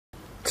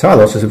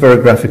TILOS is a very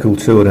graphical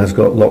tool and has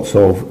got lots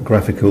of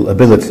graphical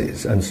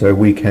abilities, and so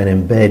we can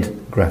embed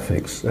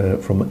graphics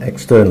from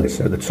externally.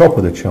 So at the top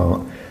of the chart,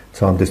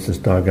 time distance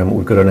diagram,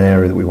 we've got an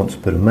area that we want to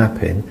put a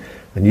map in,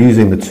 and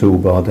using the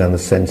toolbar down the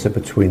centre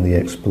between the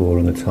Explorer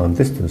and the time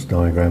distance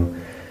diagram,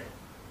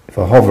 if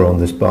I hover on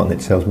this button,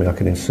 it tells me I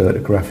can insert a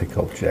graphic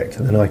object,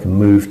 and then I can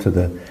move to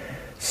the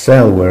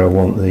cell where I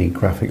want the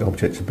graphic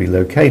object to be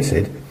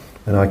located,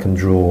 and I can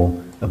draw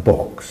a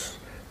box.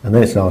 And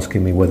then it's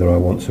asking me whether I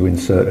want to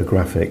insert a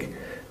graphic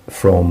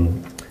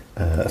from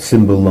a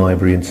symbol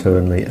library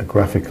internally, a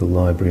graphical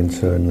library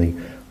internally,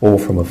 or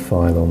from a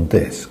file on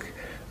disk.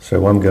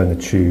 So I'm going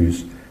to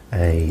choose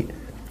a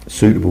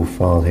suitable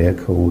file here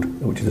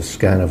which is a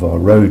scan of our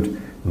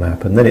road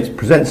map, and then it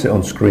presents it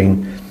on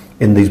screen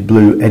in these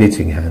blue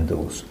editing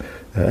handles.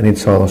 And in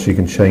TILOS you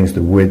can change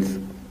the width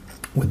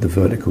with the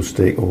vertical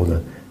stick or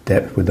the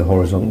depth with the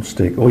horizontal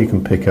stick, or you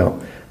can pick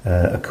up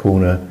a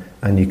corner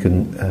and you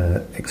can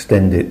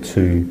extend it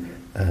to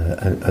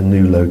a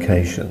new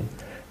location.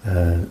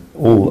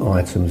 All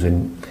items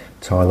in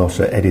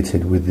TILOS are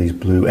edited with these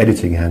blue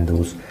editing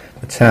handles.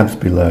 The tabs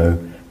below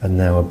are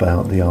now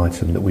about the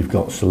item that we've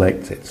got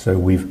selected. So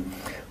we've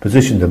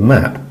positioned a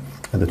map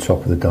at the top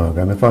of the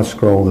diagram. If I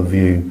scroll the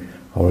view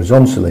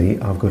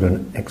horizontally, I've got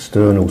an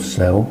external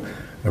cell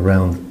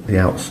around the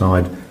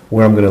outside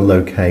where I'm going to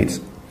locate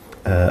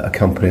a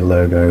company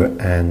logo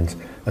and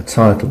a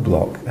title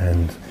block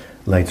and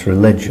later a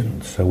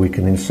legend. So we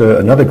can insert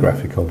another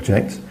graphic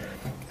object,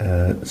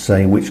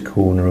 say which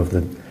corner of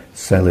the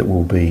cell it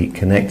will be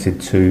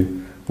connected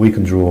to. We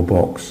can draw a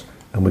box,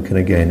 and we can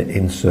again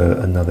insert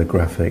another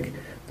graphic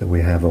that we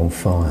have on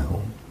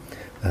file.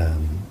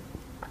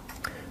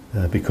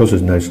 Because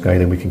there's no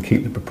scaling, we can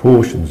keep the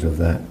proportions of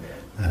that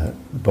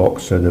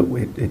box so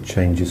that it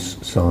changes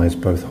size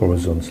both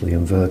horizontally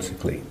and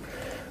vertically.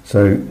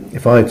 So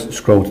if I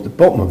scroll to the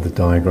bottom of the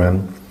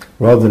diagram,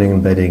 rather than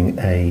embedding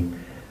a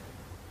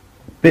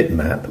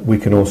bitmap, we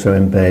can also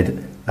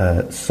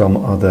embed some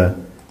other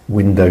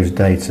Windows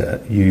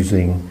data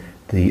using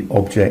the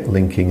object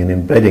linking and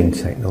embedding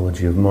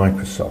technology of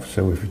Microsoft.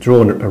 So we've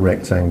drawn a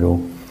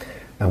rectangle,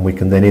 and we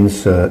can then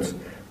insert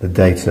the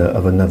data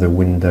of another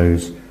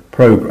Windows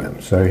program.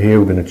 So here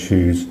we're going to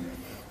choose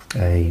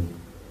a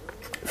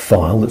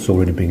file that's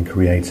already been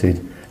created,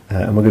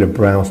 and we're going to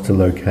browse to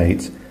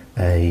locate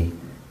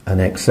an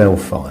Excel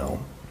file.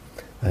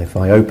 If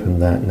I open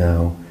that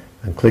now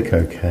and click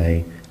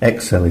OK,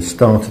 Excel is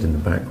started in the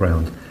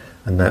background,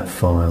 and that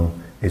file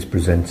is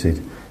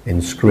presented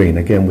in screen.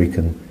 Again, we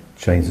can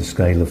change the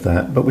scale of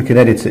that, but we can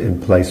edit it in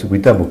place. If we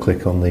double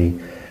click on the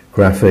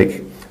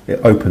graphic, it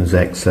opens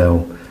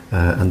Excel,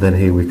 and then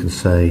here we can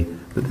say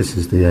that this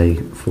is the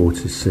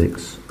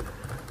A46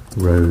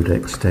 road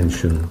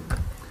extension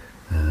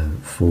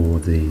for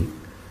the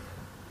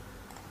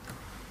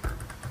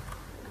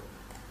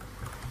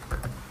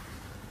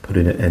put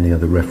in any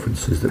other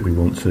references that we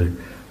want to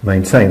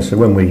maintain. So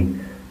when we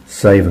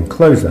save and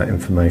close that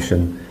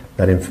information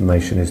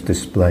is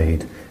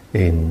displayed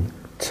in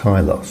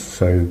TILOS.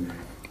 So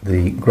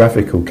the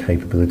graphical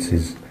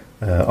capabilities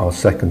are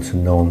second to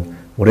none.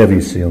 Whatever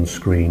you see on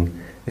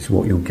screen is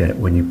what you'll get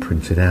when you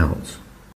print it out.